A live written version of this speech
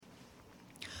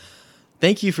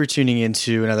Thank you for tuning in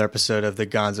to another episode of the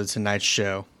Gonzo Tonight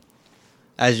Show.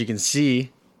 As you can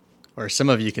see, or some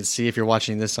of you can see if you're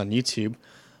watching this on YouTube,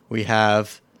 we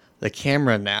have the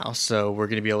camera now, so we're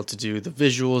going to be able to do the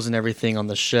visuals and everything on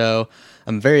the show.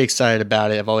 I'm very excited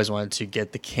about it. I've always wanted to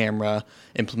get the camera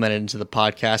implemented into the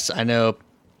podcast. I know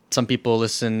some people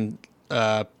listen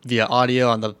via audio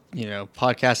on the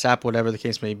podcast app, whatever the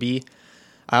case may be.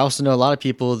 I also know a lot of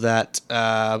people that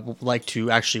like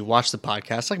to actually watch the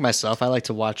podcast, like myself. I like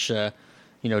to watch,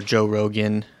 Joe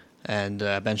Rogan and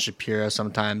Ben Shapiro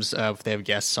sometimes if they have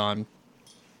guests on.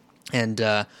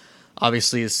 And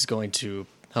obviously this is going to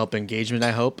help engagement,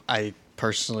 I hope. I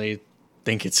personally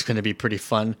think it's going to be pretty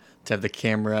fun to have the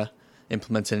camera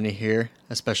implemented in here,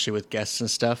 especially with guests and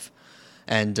stuff.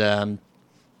 And other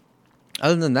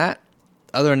than that,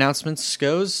 other announcements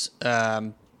goes,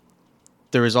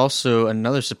 there is also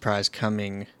another surprise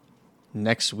coming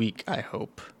next week, I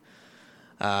hope,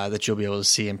 that you'll be able to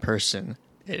see in person.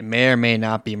 It may or may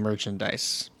not be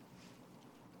merchandise.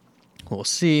 We'll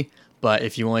see. But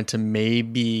if you want to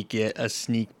maybe get a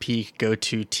sneak peek, go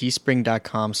to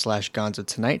teespring.com/Gonzo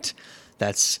Tonight.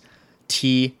 That's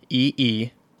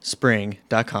TEE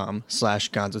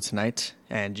spring.com/Gonzo Tonight.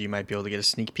 And you might be able to get a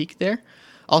sneak peek there.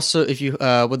 Also, if you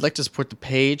would like to support the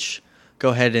page, go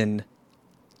ahead and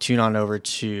tune on over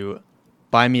to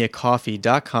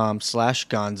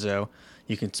buymeacoffee.com/Gonzo.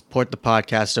 You can support the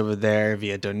podcast over there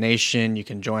via donation. You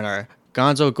can join our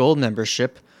Gonzo Gold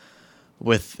membership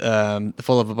with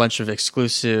full of a bunch of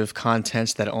exclusive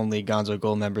contents that only Gonzo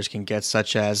Gold members can get,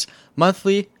 such as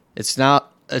monthly. It's going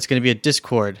to be a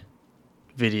Discord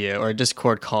video or a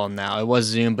Discord call now. It was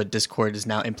Zoom, but Discord is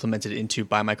now implemented into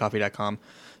buymycoffee.com.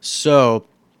 So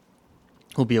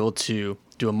we'll be able to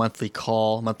do a monthly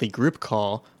group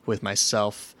call with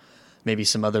myself, maybe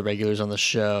some other regulars on the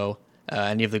show,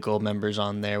 any of the gold members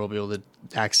on there will be able to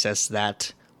access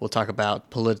that. We'll talk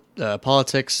about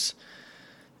politics,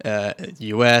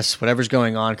 U.S., whatever's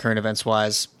going on, current events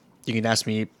wise. You can ask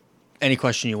me any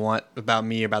question you want about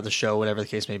me, about the show, whatever the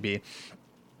case may be.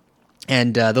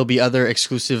 And there'll be other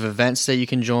exclusive events that you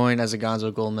can join as a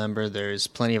Gonzo Gold member. There's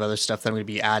plenty of other stuff that I'm going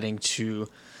to be adding to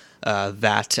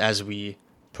that as we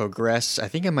progress. I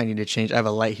think I might need to change. I have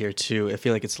a light here too. I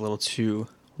feel like it's a little too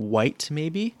white,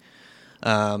 maybe.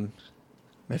 My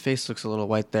face looks a little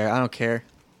white there. I don't care.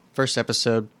 First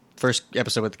episode with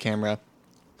the camera.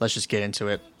 Let's just get into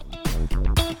it.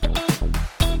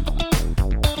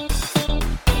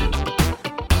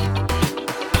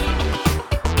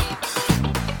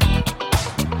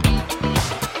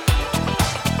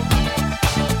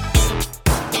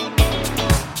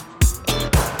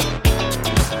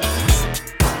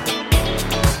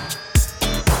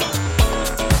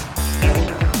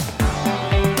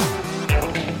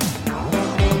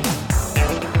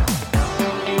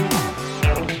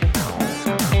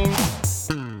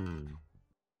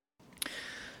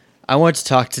 I want to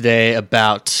talk today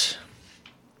about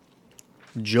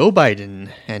Joe Biden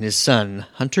and his son,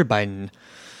 Hunter Biden,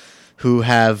 who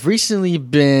have recently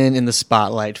been in the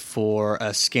spotlight for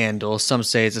a scandal. Some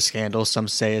say it's a scandal. Some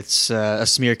say it's a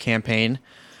smear campaign,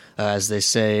 as they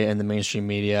say in the mainstream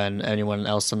media and anyone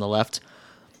else on the left.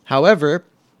 However,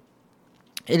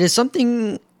 it is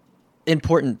something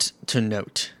important to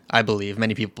note. I believe,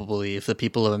 many people believe, the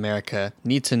people of America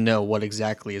need to know what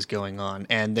exactly is going on.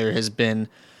 And there has been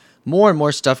more and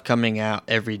more stuff coming out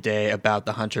every day about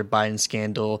the Hunter Biden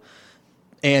scandal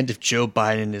and if Joe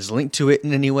Biden is linked to it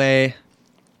in any way.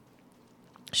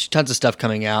 Tons of stuff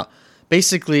coming out.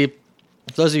 Basically,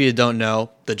 for those of you who don't know,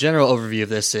 the general overview of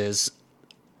this is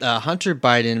Hunter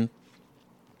Biden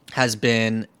has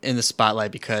been in the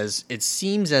spotlight because it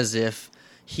seems as if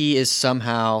he is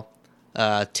somehow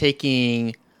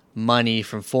taking money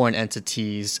from foreign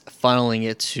entities, funneling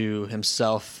it to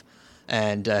himself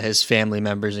and his family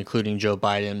members, including Joe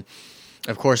Biden.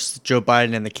 Of course, Joe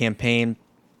Biden and the campaign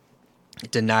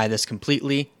deny this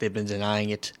completely. They've been denying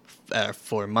it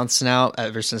for months now,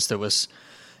 ever since there was,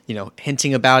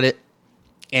 hinting about it.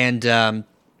 And the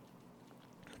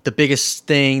biggest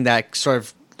thing that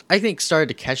started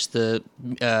to catch the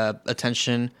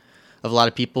attention of a lot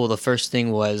of people, the first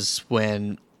thing was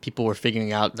when people were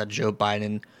figuring out that Joe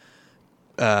Biden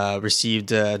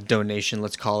received a donation,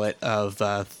 let's call it, of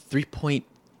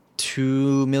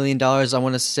 $3.2 million, I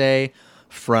want to say,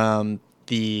 from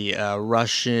the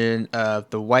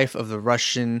the wife of the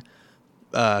Russian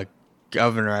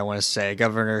governor, I want to say,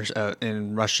 governor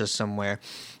in Russia somewhere.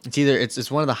 It's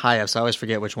one of the high-ups. I always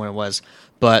forget which one it was.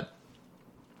 But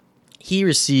he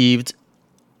received,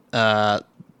 over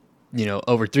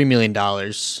 $3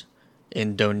 million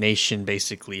in donation,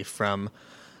 basically, from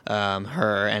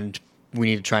her. And we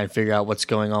need to try and figure out what's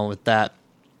going on with that.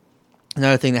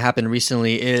 Another thing that happened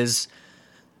recently is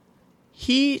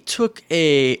he took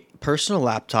a personal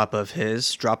laptop of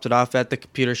his, dropped it off at the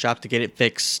computer shop to get it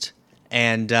fixed,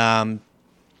 and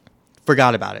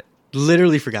forgot about it.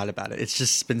 Literally forgot about it. It's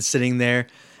just been sitting there,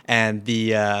 and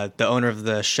the owner of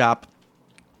the shop,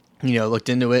 looked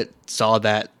into it, saw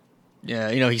that,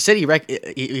 he said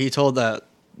he told the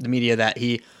media that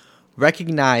he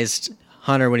recognized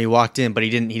Hunter when he walked in, but he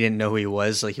didn't know who he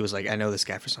was. Like, he was like, I know this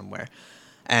guy from somewhere.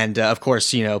 And of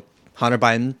course, Hunter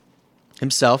Biden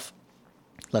himself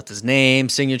left his name,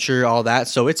 signature, all that.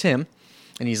 So it's him.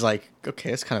 And he's like,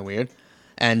 okay, that's kind of weird.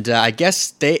 And I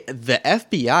guess the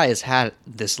FBI has had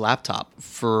this laptop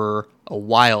for a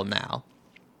while now.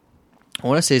 I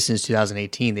want to say since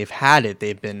 2018. They've had it.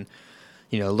 They've been,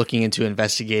 looking into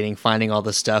investigating, finding all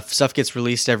this stuff. Stuff gets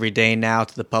released every day now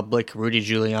to the public. Rudy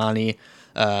Giuliani,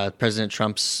 President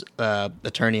Trump's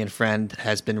attorney and friend,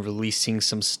 has been releasing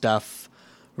some stuff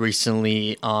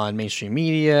recently on mainstream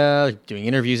media, doing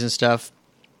interviews and stuff,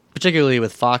 particularly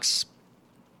with Fox.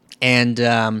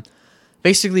 And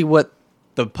basically what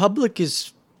the public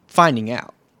is finding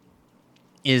out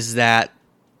is that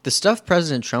the stuff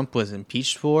President Trump was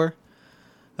impeached for,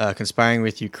 conspiring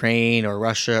with Ukraine or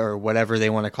Russia or whatever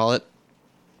they want to call it,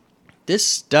 this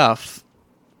stuff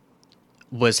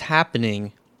was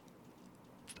happening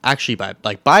actually by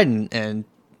Biden and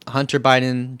Hunter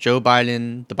Biden, Joe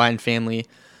Biden, the Biden family.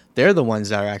 They're the ones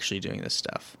that are actually doing this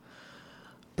stuff.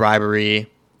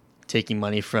 Bribery, taking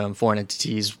money from foreign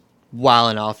entities while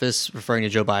in office, referring to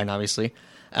Joe Biden, obviously,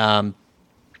 and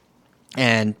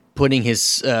putting his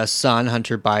son,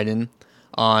 Hunter Biden,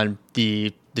 on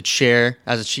the chair,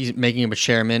 making him a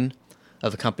chairman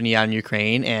of a company out in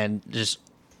Ukraine, and just,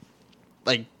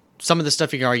 like, some of the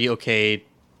stuff you can argue, okay,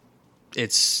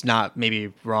 it's not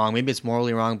maybe wrong, maybe it's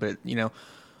morally wrong, but,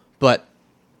 but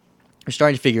we're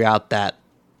starting to figure out that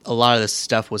a lot of this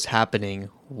stuff was happening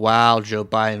while Joe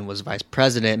Biden was vice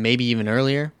president, maybe even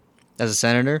earlier as a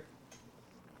senator.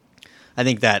 I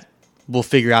think that we'll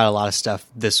figure out a lot of stuff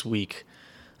this week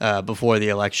before the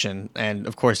election. And,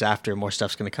 of course, after, more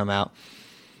stuff's going to come out.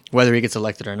 Whether he gets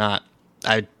elected or not,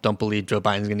 I don't believe Joe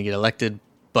Biden's going to get elected.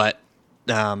 But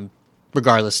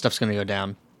regardless, stuff's going to go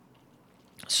down.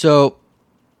 So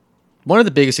one of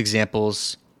the biggest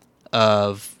examples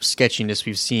of sketchiness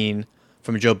we've seen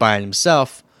from Joe Biden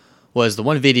himself was the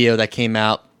one video that came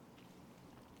out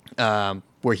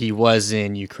where he was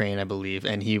in Ukraine, I believe,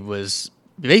 and he was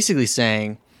basically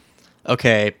saying,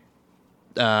 okay,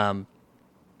 we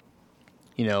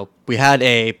had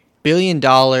a $1 billion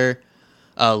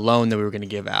loan that we were going to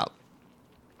give out,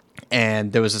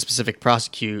 and there was a specific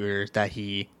prosecutor that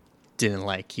he didn't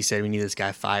like. He said, we need this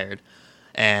guy fired.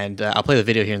 And I'll play the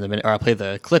video here in a minute, or I'll play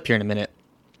the clip here in a minute,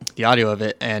 the audio of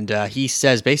it. And he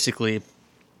says basically,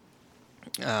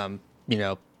 you're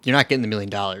not getting the $1 million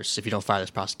if you don't fire this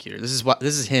prosecutor. This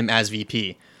is him as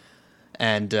VP.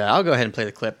 And I'll go ahead and play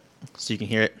the clip so you can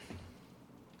hear it.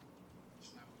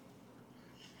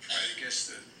 I guess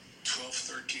the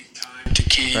 12th, 13th time to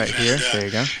Kyiv. Right here, there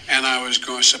you go. And I was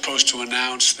supposed to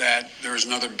announce that there was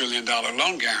another $1 billion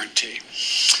loan guarantee.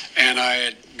 And I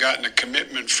had gotten a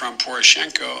commitment from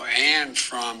Poroshenko and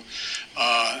from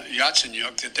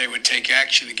Yatsenyuk that they would take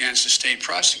action against the state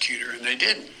prosecutor, and they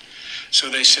didn't. So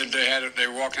they said they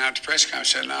were walking out to press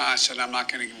conference. I said, no, I'm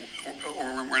not going to,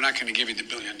 or we're not going to give you the $1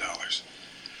 billion.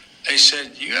 They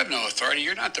said, you have no authority.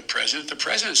 You're not the president. The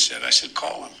president said. I said,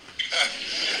 call him.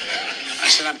 I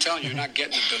said, I'm telling you, you're not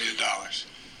getting the $1 billion.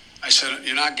 I said,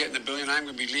 you're not getting the $1 billion. I'm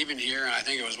going to be leaving here. And I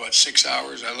think it was, 6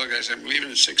 hours. I said, I'm leaving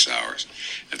in 6 hours.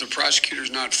 If the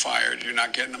prosecutor's not fired, you're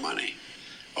not getting the money.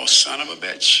 Oh, son of a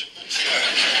bitch.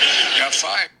 Got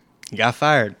fired. He got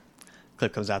fired.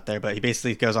 Clip comes out there, but he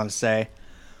basically goes on to say,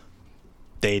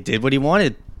 they did what he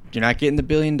wanted. You're not getting the $1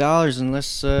 billion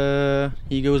unless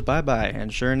he goes bye-bye.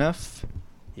 And sure enough,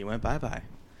 he went bye-bye.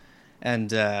 And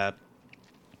that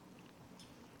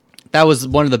was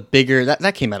one of the bigger...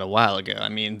 That came out a while ago. I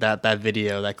mean, that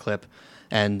video, that clip.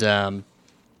 And that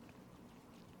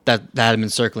had been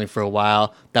circling for a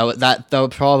while. That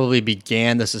probably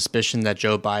began the suspicion that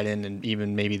Joe Biden and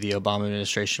even maybe the Obama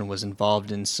administration was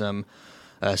involved in some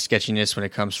sketchiness when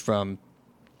it comes from,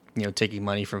 taking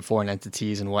money from foreign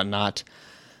entities and whatnot.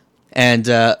 And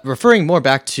referring more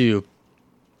back to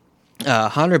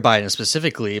Hunter Biden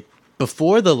specifically,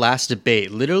 before the last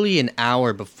debate, literally an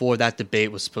hour before that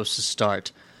debate was supposed to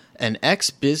start, an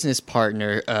ex-business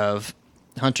partner of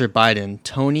Hunter Biden,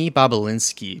 Tony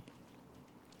Bobulinski,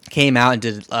 came out and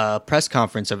did a press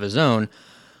conference of his own,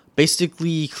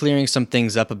 basically clearing some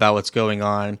things up about what's going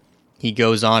on he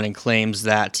goes on and claims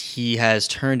that he has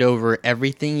turned over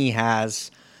everything he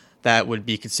has that would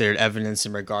be considered evidence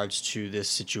in regards to this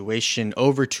situation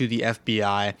over to the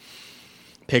FBI.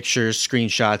 Pictures,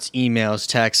 screenshots, emails,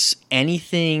 texts,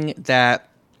 anything that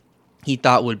he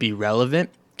thought would be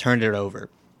relevant, turned it over.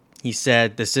 He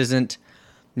said this isn't,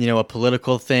 a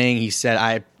political thing. He said,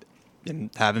 I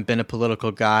haven't been a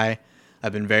political guy.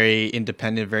 I've been very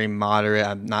independent, very moderate.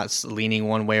 I'm not leaning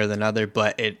one way or the other,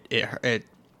 but it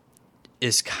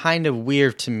is kind of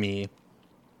weird to me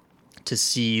to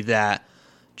see that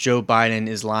Joe Biden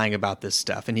is lying about this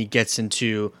stuff. And he gets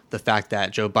into the fact that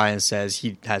Joe Biden says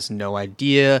he has no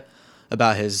idea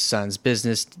about his son's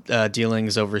business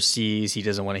dealings overseas. He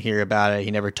doesn't want to hear about it.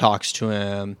 He never talks to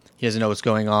him. He doesn't know what's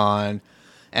going on.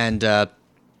 And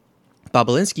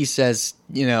Bobulinski says,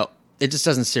 it just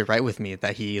doesn't sit right with me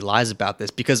that he lies about this,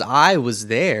 because I was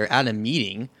there at a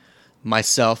meeting.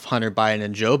 Myself, Hunter Biden,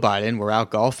 and Joe Biden were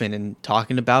out golfing and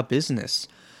talking about business.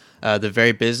 The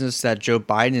very business that Joe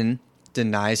Biden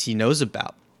denies he knows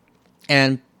about.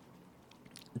 And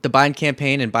the Biden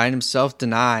campaign and Biden himself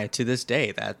deny to this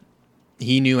day that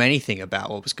he knew anything about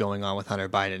what was going on with Hunter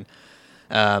Biden.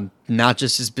 Not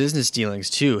just his business dealings,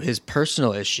 too, his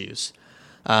personal issues.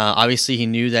 Obviously, he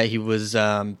knew that he was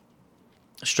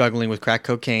struggling with crack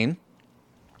cocaine.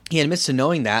 He admits to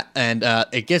knowing that, and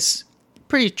it gets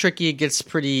pretty tricky. It gets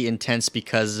pretty intense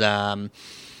because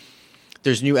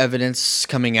there's new evidence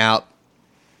coming out,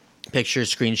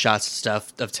 pictures, screenshots,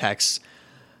 stuff of texts,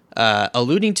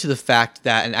 alluding to the fact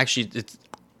that, and actually,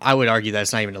 I would argue that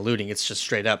it's not even alluding, it's just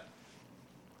straight up,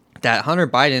 that Hunter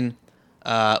Biden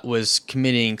was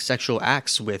committing sexual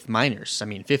acts with minors.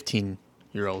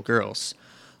 15-year-old girls.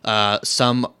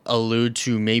 Some allude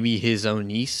to maybe his own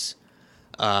niece.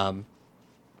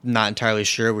 Not entirely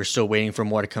sure. We're still waiting for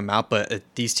more to come out. But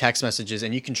these text messages,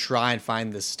 and you can try and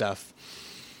find this stuff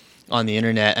on the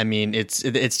internet.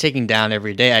 It's taking down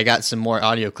every day. I got some more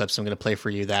audio clips I'm going to play for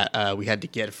you that we had to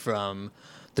get from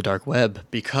the dark web,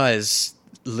 because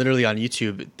literally on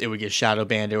YouTube it would get shadow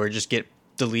banned or just get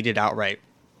deleted outright,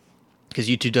 because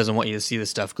YouTube doesn't want you to see this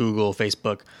stuff. Google,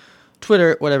 Facebook,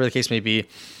 Twitter, whatever the case may be.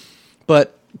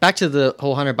 But back to the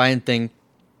whole Hunter Biden thing,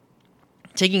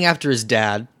 taking after his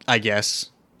dad, I guess,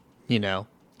 he's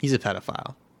a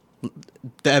pedophile.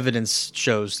 The evidence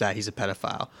shows that he's a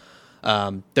pedophile.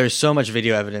 There's so much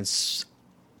video evidence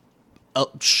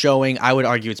showing, I would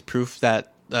argue it's proof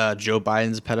that Joe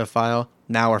Biden's a pedophile.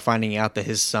 Now we're finding out that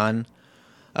his son,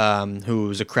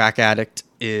 who's a crack addict,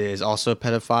 is also a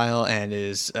pedophile and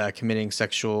is committing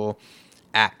sexual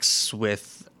acts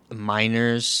with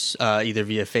minors, either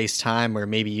via FaceTime or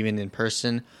maybe even in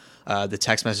person. The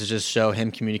text messages show him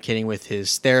communicating with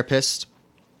his therapist,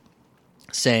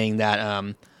 saying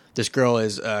that this girl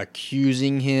is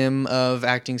accusing him of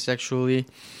acting sexually.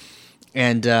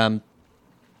 And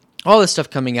all this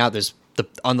stuff coming out. There's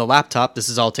on the laptop, this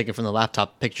is all taken from the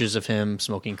laptop, pictures of him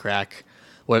smoking crack,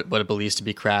 what it believes to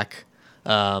be crack.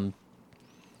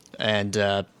 And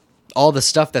all the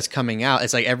stuff that's coming out,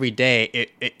 it's like every day,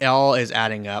 it all is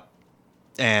adding up.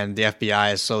 And the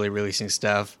FBI is slowly releasing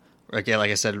stuff. Again, like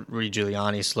I said, Rudy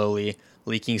Giuliani slowly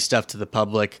leaking stuff to the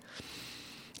public.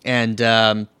 And,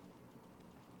 Joe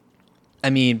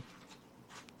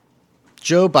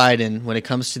Biden, when it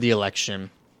comes to the election,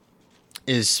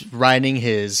 is riding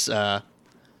his,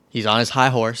 he's on his high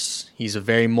horse. He's a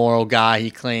very moral guy.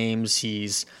 He claims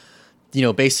he's,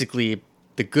 basically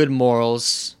the good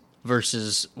morals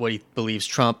versus what he believes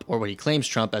Trump, or what he claims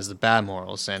Trump as the bad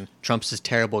morals. And Trump's this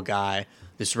terrible guy,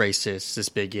 this racist, this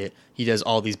bigot. He does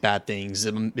all these bad things.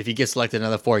 If he gets elected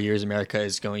another 4 years, America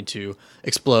is going to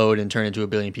explode and turn into a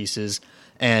billion pieces,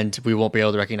 and we won't be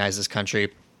able to recognize this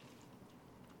country.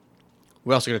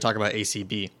 We're also going to talk about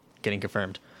ACB getting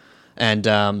confirmed. And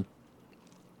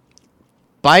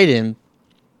Biden,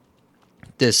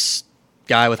 this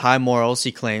guy with high morals,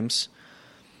 he claims,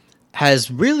 has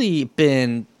really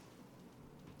been,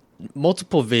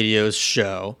 multiple videos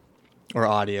show, or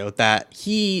audio, that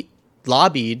he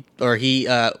lobbied, or he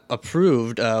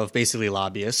approved of basically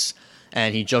lobbyists.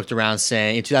 And he joked around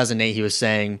saying, in 2008, he was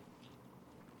saying,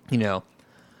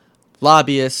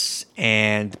 lobbyists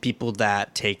and the people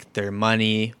that take their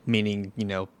money, meaning,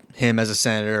 him as a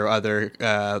senator or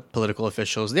other political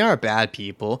officials, they aren't bad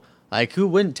people. Like, who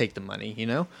wouldn't take the money,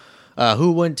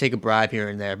 who wouldn't take a bribe here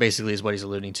and there, basically is what he's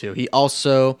alluding to. He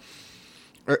also,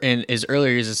 in his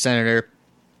earlier years as a senator,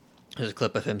 there's a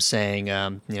clip of him saying,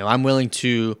 I'm willing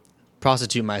to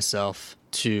prostitute myself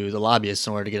to the lobbyists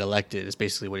in order to get elected, is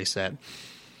basically what he said.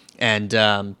 And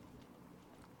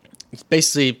it's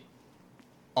basically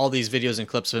all these videos and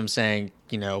clips of him saying,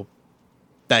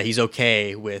 that he's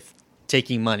okay with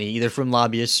taking money either from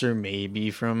lobbyists or maybe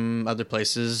from other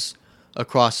places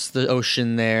across the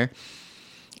ocean there.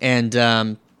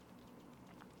 And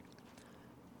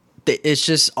it's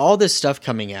just all this stuff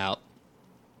coming out.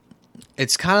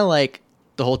 It's kind of like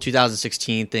the whole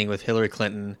 2016 thing with Hillary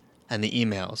Clinton and the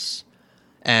emails.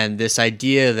 And this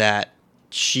idea that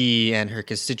she and her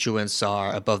constituents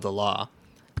are above the law.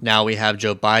 Now we have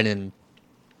Joe Biden,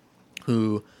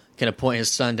 who can appoint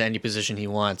his son to any position he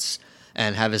wants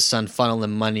and have his son funnel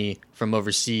him money from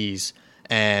overseas.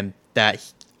 And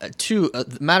that,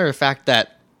 matter of fact,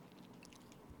 that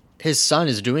his son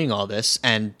is doing all this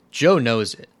and Joe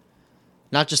knows it.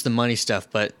 Not just the money stuff,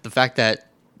 but the fact that,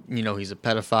 he's a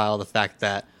pedophile, the fact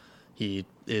that he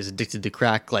is addicted to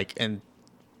crack, and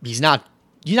he's not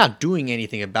doing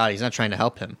anything about it. He's not trying to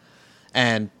help him.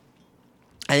 And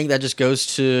I think that just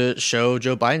goes to show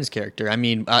Joe Biden's character. I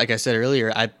mean, like I said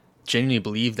earlier, I genuinely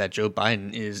believe that Joe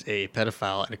Biden is a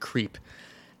pedophile and a creep.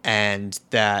 And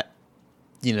that,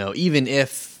 even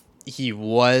if he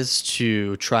was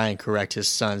to try and correct his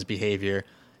son's behavior,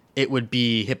 it would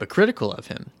be hypocritical of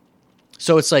him.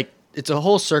 So it's a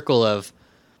whole circle of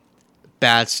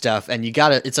bad stuff, and you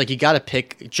gotta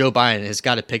pick. Joe Biden has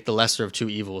got to pick the lesser of two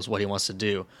evils, what he wants to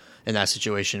do in that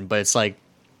situation. But it's like,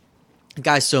 the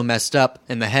guy's so messed up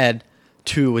in the head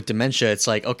too with dementia. It's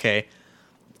like, okay,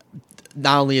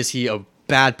 not only is he a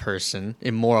bad person,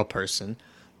 immoral person,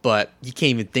 but he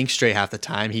can't even think straight half the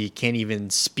time. He can't even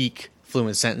speak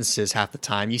fluent sentences half the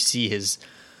time. You see his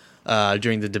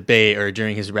during the debate or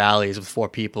during his rallies with 4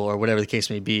 people or whatever the case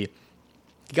may be.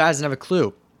 The guy doesn't have a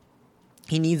clue.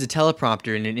 He needs a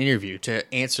teleprompter in an interview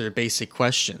to answer basic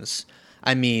questions.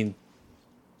 I mean,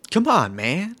 come on,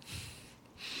 man.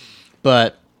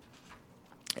 And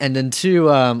then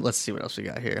let's see what else we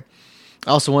got here. I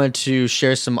also wanted to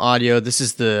share some audio. This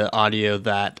is the audio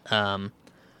that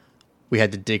we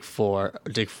had to dig for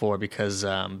because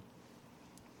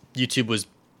YouTube was,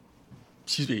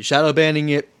 shadow banning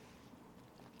it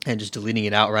and just deleting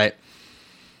it outright.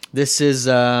 This is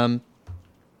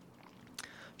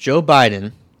Joe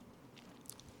Biden,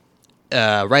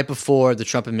 right before the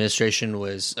Trump administration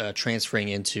was transferring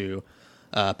into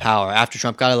power, after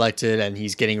Trump got elected and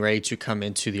he's getting ready to come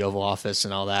into the Oval Office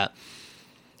and all that.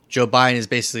 Joe Biden is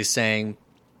basically saying,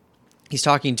 he's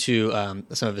talking to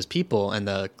some of his people, and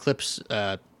the clips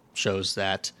shows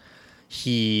that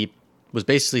he was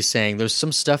basically saying there's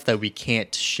some stuff that we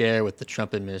can't share with the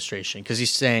Trump administration, because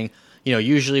he's saying,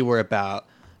 usually we're about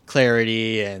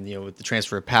clarity and, with the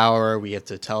transfer of power, we have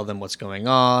to tell them what's going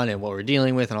on and what we're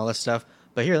dealing with and all this stuff.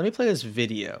 But here, let me play this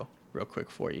video real quick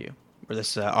for you, or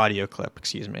this audio clip,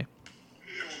 excuse me.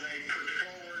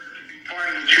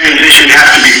 Part of the transition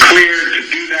have to be cleared to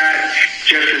do that,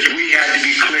 just as we had to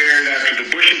be cleared after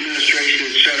the Bush administration,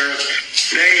 etc.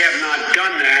 They have not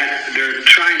done that. They're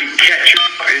trying to catch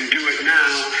up and do it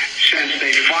now, since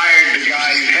they fired the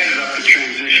guy who headed up the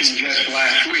transition just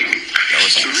last week.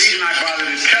 The reason I bother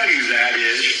to tell you that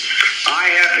is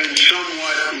I have been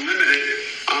somewhat limited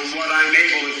on what I'm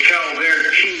able to tell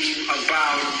their team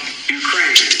about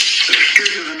Ukraine. The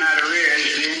truth of the matter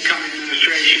is the incoming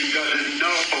administration doesn't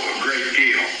know a great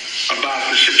deal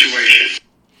about the situation.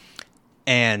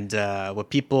 And what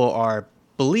people are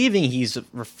believing he's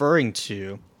referring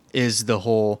to is the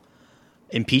whole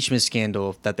impeachment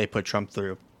scandal that they put Trump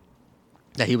through,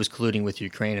 that he was colluding with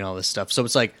Ukraine and all this stuff. So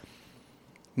it's like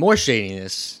more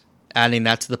shadiness, adding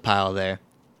that to the pile there.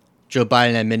 Joe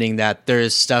Biden admitting that there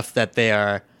is stuff that they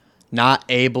are not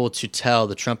able to tell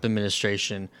the Trump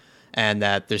administration, and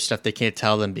that there's stuff they can't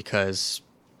tell them because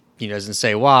he doesn't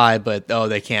say why, but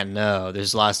they can't know.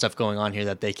 There's a lot of stuff going on here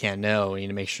that they can't know. We need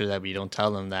to make sure that we don't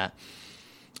tell them that.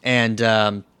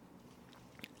 And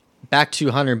back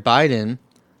to Hunter Biden,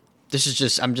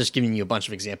 I'm just giving you a bunch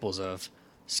of examples of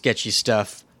sketchy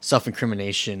stuff,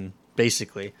 self-incrimination,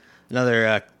 basically.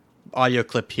 Another audio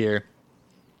clip here.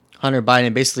 Hunter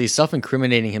Biden basically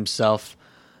self-incriminating himself,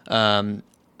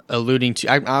 alluding to...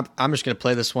 I'm just going to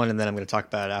play this one, and then I'm going to talk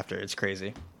about it after. It's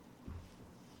crazy.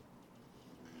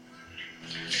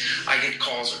 I get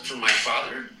calls from my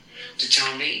father to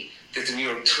tell me that the New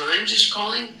York Times is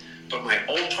calling, but my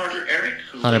old partner, Eric,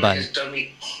 who has done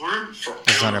me harm for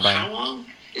I don't know how long,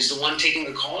 is the one taking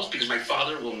the calls because my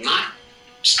father will not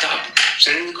stop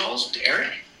sending the calls to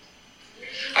Eric.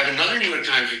 I have another New York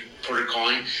Times reporter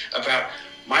calling about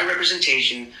my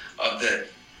representation of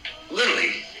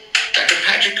literally, Dr.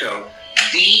 Patrick Ho,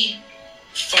 the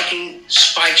fucking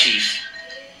spy chief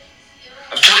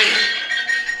of China,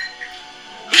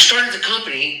 who started the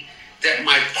company that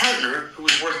my partner, who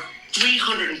was worth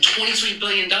 $323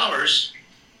 billion,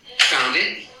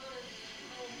 founded,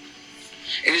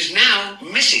 and is now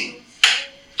missing.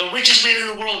 The richest man in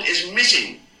the world is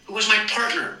missing, who was my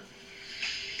partner.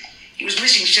 He was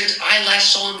missing since I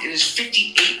last saw him in his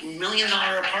 $58 million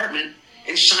apartment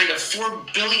and signed a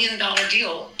 $4 billion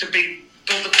deal to build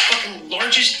the fucking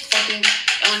largest fucking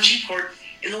LNG port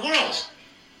in the world.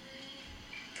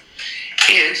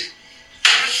 And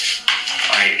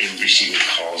I am receiving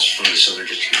calls from the Southern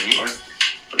District of New York,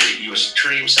 from the U.S.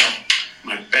 Attorney himself.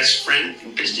 My best friend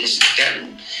in business,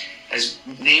 Devin, has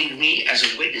named me as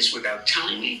a witness without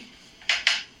telling me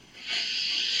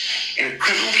in a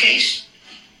criminal case,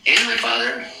 and my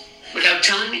father without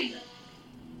telling me.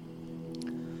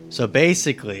 So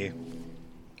basically,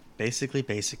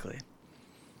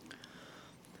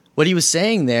 what he was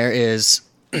saying there is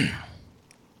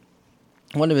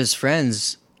one of his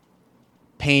friends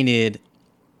went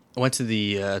to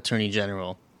the Attorney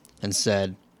General and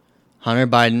said Hunter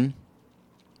Biden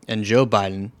and Joe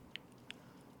Biden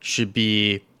should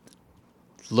be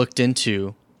looked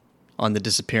into on the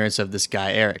disappearance of this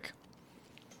guy, Eric.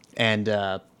 And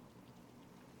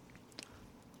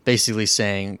basically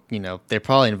saying, they're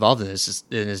probably involved in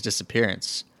his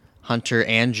disappearance. Hunter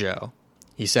and Joe.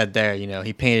 He said there,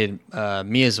 he painted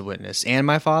me as a witness and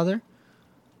my father.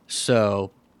 So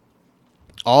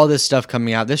all this stuff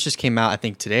coming out, this just came out, I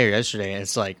think, today or yesterday, and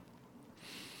it's like,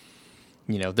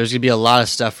 there's going to be a lot of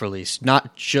stuff released.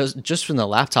 Not just from the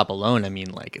laptop alone. I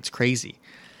mean, like, it's crazy.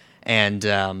 And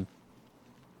I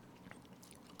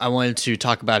wanted to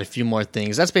talk about a few more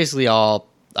things. That's basically all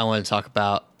I wanted to talk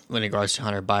about in regards to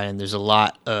Hunter Biden. There's a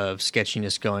lot of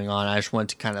sketchiness going on. I just wanted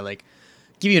to kind of like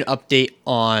give you an update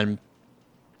on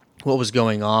what was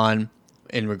going on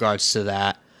in regards to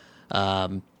that.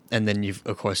 And then you,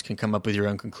 of course, can come up with your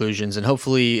own conclusions. And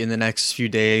hopefully in the next few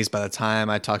days, by the time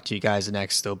I talk to you guys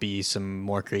next, there'll be some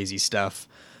more crazy stuff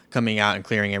coming out and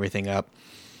clearing everything up.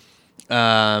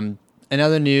 In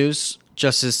other news,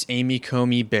 Justice Amy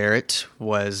Coney Barrett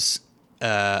was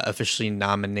officially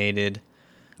nominated,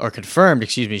 or confirmed,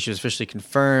 excuse me. She was officially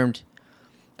confirmed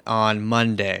on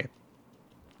Monday,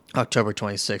 October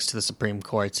 26th, to the Supreme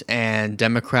Court, and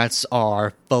Democrats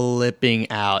are flipping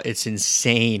out. It's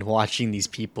insane watching these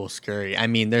people scurry. I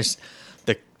mean, there's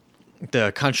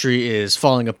the country is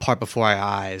falling apart before our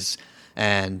eyes,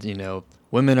 and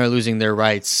women are losing their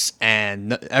rights,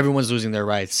 and everyone's losing their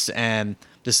rights, and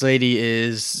this lady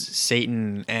is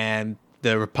Satan, and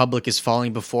the Republic is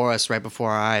falling before us, right before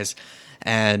our eyes,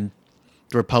 and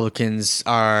the Republicans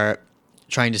are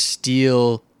trying to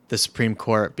steal the Supreme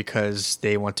Court because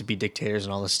they want to be dictators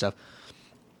and all this stuff.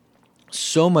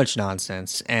 So much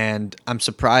nonsense, and I'm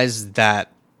surprised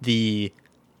that the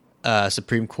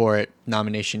Supreme Court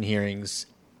nomination hearings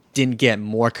didn't get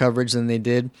more coverage than they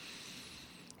did.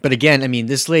 But again, I mean,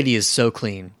 this lady is so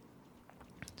clean,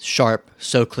 sharp,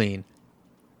 so clean,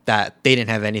 that they didn't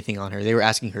have anything on her. They were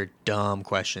asking her dumb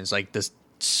questions like this.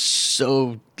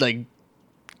 So, like,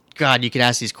 God, you could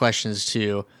ask these questions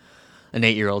to an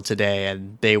 8-year-old today,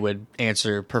 and they would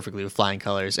answer perfectly with flying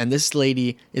colors. And this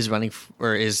lady is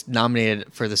is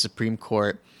nominated for the Supreme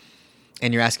Court,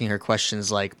 and you're asking her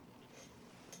questions like,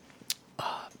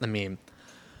 I mean,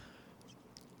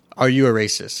 are you a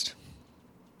racist?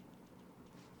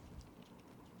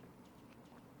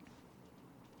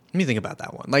 Let me think about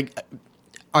that one. Like,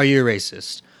 are you a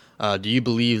racist? Do you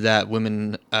believe that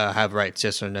women have rights?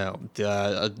 Yes or no?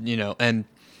 And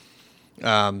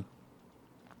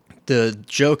the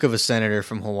joke of a senator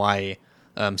from Hawaii,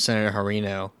 Senator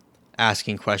Harino,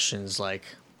 asking questions like,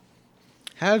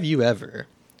 have you ever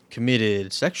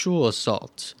committed sexual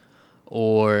assault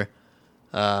or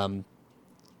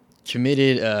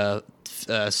committed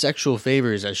sexual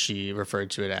favors, as she referred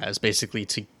to it as, basically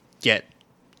to get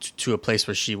to a place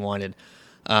where she wanted.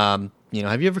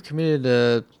 Have you ever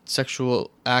committed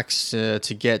sexual acts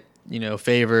to get,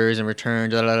 favors in return?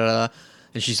 Da, da, da, da.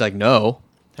 And she's like, no.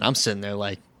 And I'm sitting there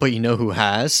like, but you know who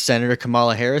has? Senator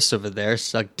Kamala Harris over there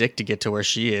sucked dick to get to where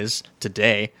she is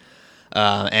today.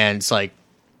 And it's like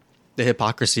the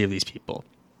hypocrisy of these people.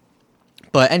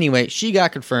 But anyway, she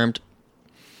got confirmed.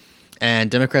 And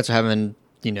Democrats are having,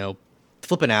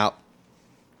 flipping out.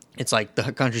 It's like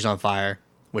the country's on fire,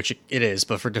 which it is,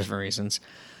 but for different reasons.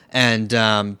 And,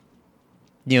 the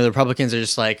Republicans are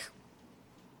just like,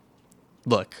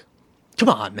 look, come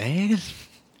on, man.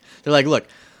 They're like, look,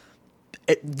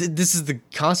 this is the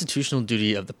constitutional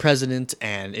duty of the president,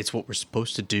 and it's what we're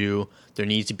supposed to do. There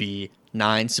needs to be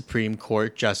 9 Supreme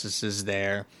Court justices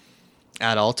there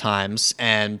at all times.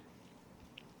 And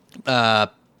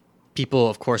people,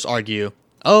 of course, argue,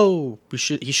 oh, we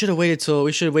should wait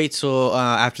till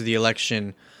after the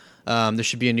election. There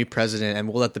should be a new president, and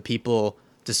we'll let the people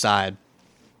decide.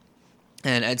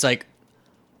 And it's like,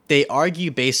 they argue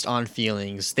based on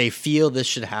feelings. They feel this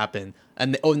should happen.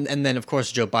 And then, of course,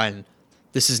 Joe Biden.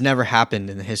 This has never happened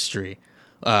in the history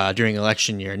during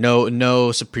election year.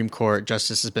 No Supreme Court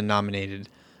justice has been nominated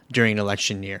during an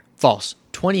election year. False.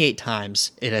 28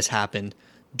 times it has happened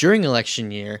during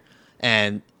election year.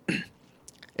 And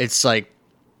it's like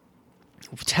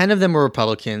 10 of them were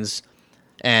Republicans,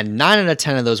 and 9 out of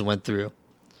 10 of those went through.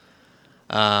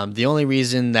 The only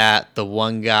reason that the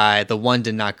one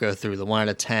did not go through, the 1 out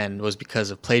of 10, was because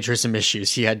of plagiarism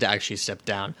issues. He had to actually step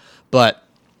down. But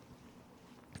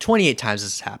 28 times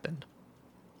this has happened.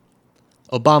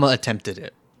 Obama attempted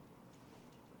it.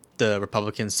 The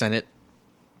Republican Senate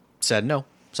said no,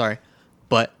 sorry.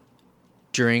 But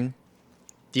during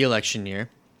the election year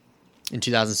in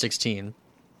 2016,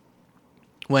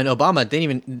 when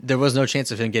Obama there was no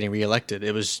chance of him getting reelected.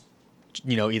 It was,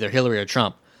 either Hillary or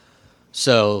Trump.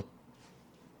 So,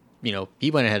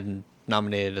 he went ahead and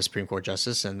nominated a Supreme Court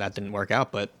justice, and that didn't work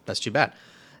out, but that's too bad.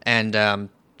 And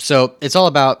so it's all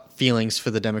about feelings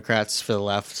for the Democrats, for the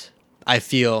left. I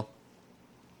feel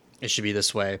it should be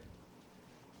this way,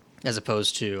 as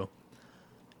opposed to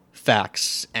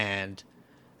facts and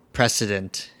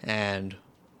precedent and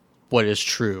what is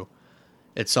true.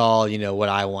 It's all, what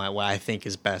I want, what I think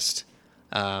is best.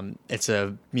 It's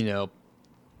a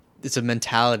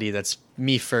mentality that's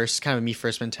me first, kind of a me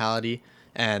first mentality.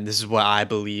 And this is what I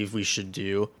believe we should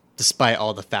do, despite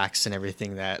all the facts and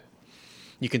everything that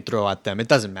you can throw at them. It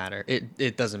doesn't matter.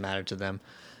 It doesn't matter to them.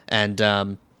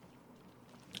 And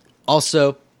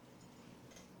also,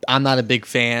 I'm not a big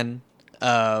fan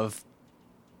of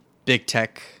big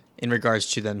tech in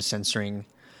regards to them censoring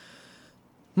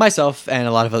myself and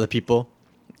a lot of other people.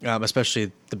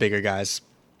 Especially the bigger guys.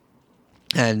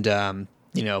 And,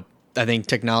 I think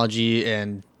technology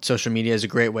and social media is a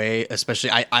great way, especially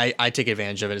I take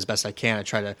advantage of it as best I can. I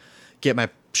try to get my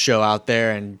show out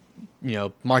there and,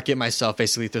 market myself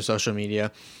basically through social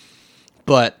media.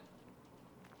 But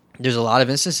there's a lot of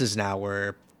instances now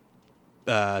where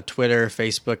Twitter,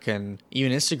 Facebook, and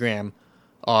even Instagram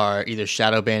are either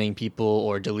shadow banning people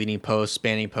or deleting posts,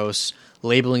 banning posts,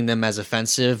 labeling them as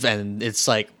offensive. And it's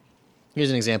like, here's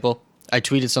an example. I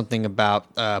tweeted something about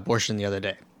abortion the other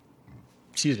day.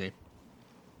 Excuse me.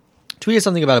 Tweeted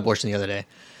something about abortion the other day.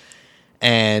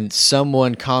 And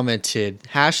someone commented,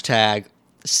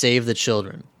 #save the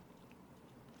children.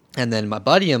 And then my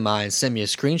buddy of mine sent me a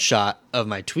screenshot of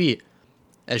my tweet.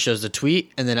 It shows the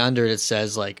tweet, and then under it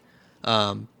says, click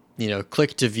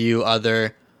to view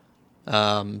other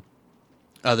comments,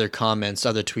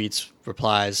 other tweets,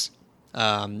 replies.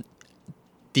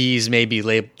 These may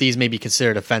be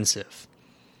considered offensive.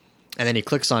 And then he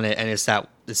clicks on it, and it's that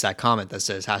comment that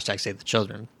says #save the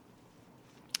children.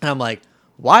 And I'm like,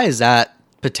 why is that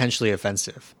potentially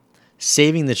offensive?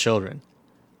 Saving the children.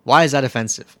 Why is that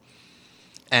offensive?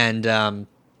 And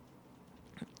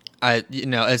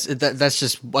that's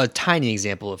just a tiny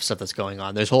example of stuff that's going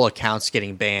on. There's whole accounts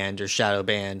getting banned or shadow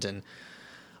banned and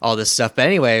all this stuff. But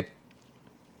anyway,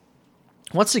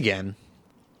 once again,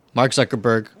 Mark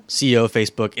Zuckerberg, CEO of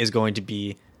Facebook, is going to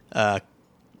be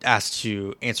asked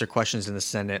to answer questions in the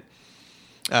Senate,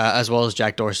 as well as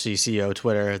Jack Dorsey, CEO of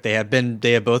Twitter. They have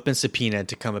both been subpoenaed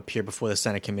to come appear before the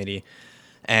Senate committee,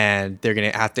 and they're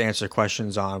going to have to answer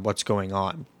questions on what's going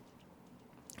on.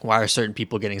 Why are certain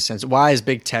people getting censored? Why is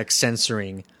big tech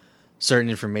censoring certain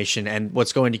information? And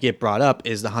what's going to get brought up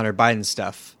is the Hunter Biden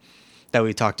stuff that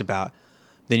we talked about.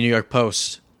 The New York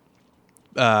Post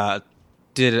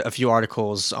did a few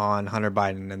articles on Hunter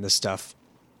Biden and this stuff.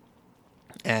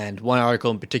 And one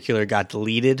article in particular got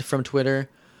deleted from Twitter,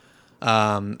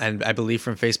 and I believe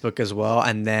from Facebook as well.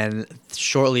 And then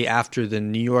shortly after, the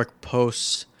New York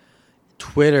Post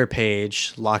Twitter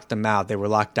page locked them out. They were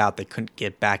locked out. They couldn't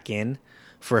get back in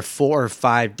for 4 or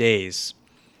 5 days.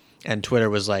 And Twitter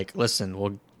was like, listen,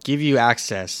 we'll give you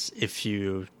access if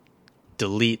you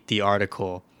delete the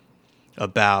article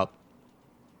about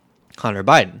Hunter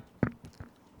Biden.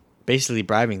 Basically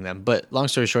bribing them. But long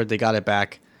story short, they got it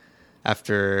back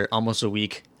after almost a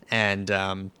week. And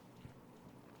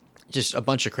just a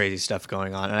bunch of crazy stuff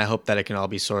going on. And I hope that it can all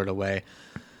be sorted away.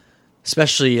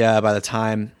 Especially by the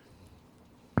time,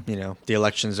 the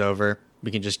election's over. We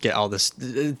can just get all this.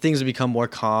 Things will become more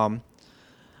calm.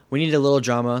 We need a little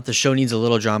drama. The show needs a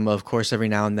little drama, of course, every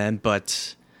now and then.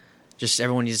 But just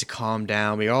everyone needs to calm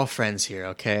down. We're all friends here,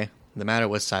 okay? No matter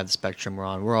what side of the spectrum we're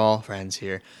on, we're all friends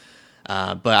here.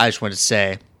 But I just wanted to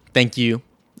say thank you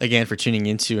again for tuning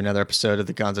into another episode of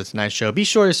the Gonzo Tonight Show. Be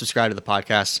sure to subscribe to the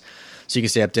podcast so you can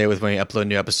stay updated with when we upload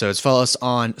new episodes. Follow us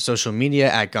on social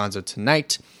media at Gonzo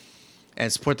Tonight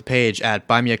and support the page at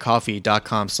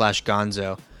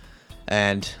buymeacoffee.com/Gonzo.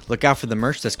 And look out for the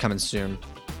merch that's coming soon.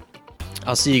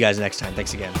 I'll see you guys next time.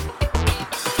 Thanks again.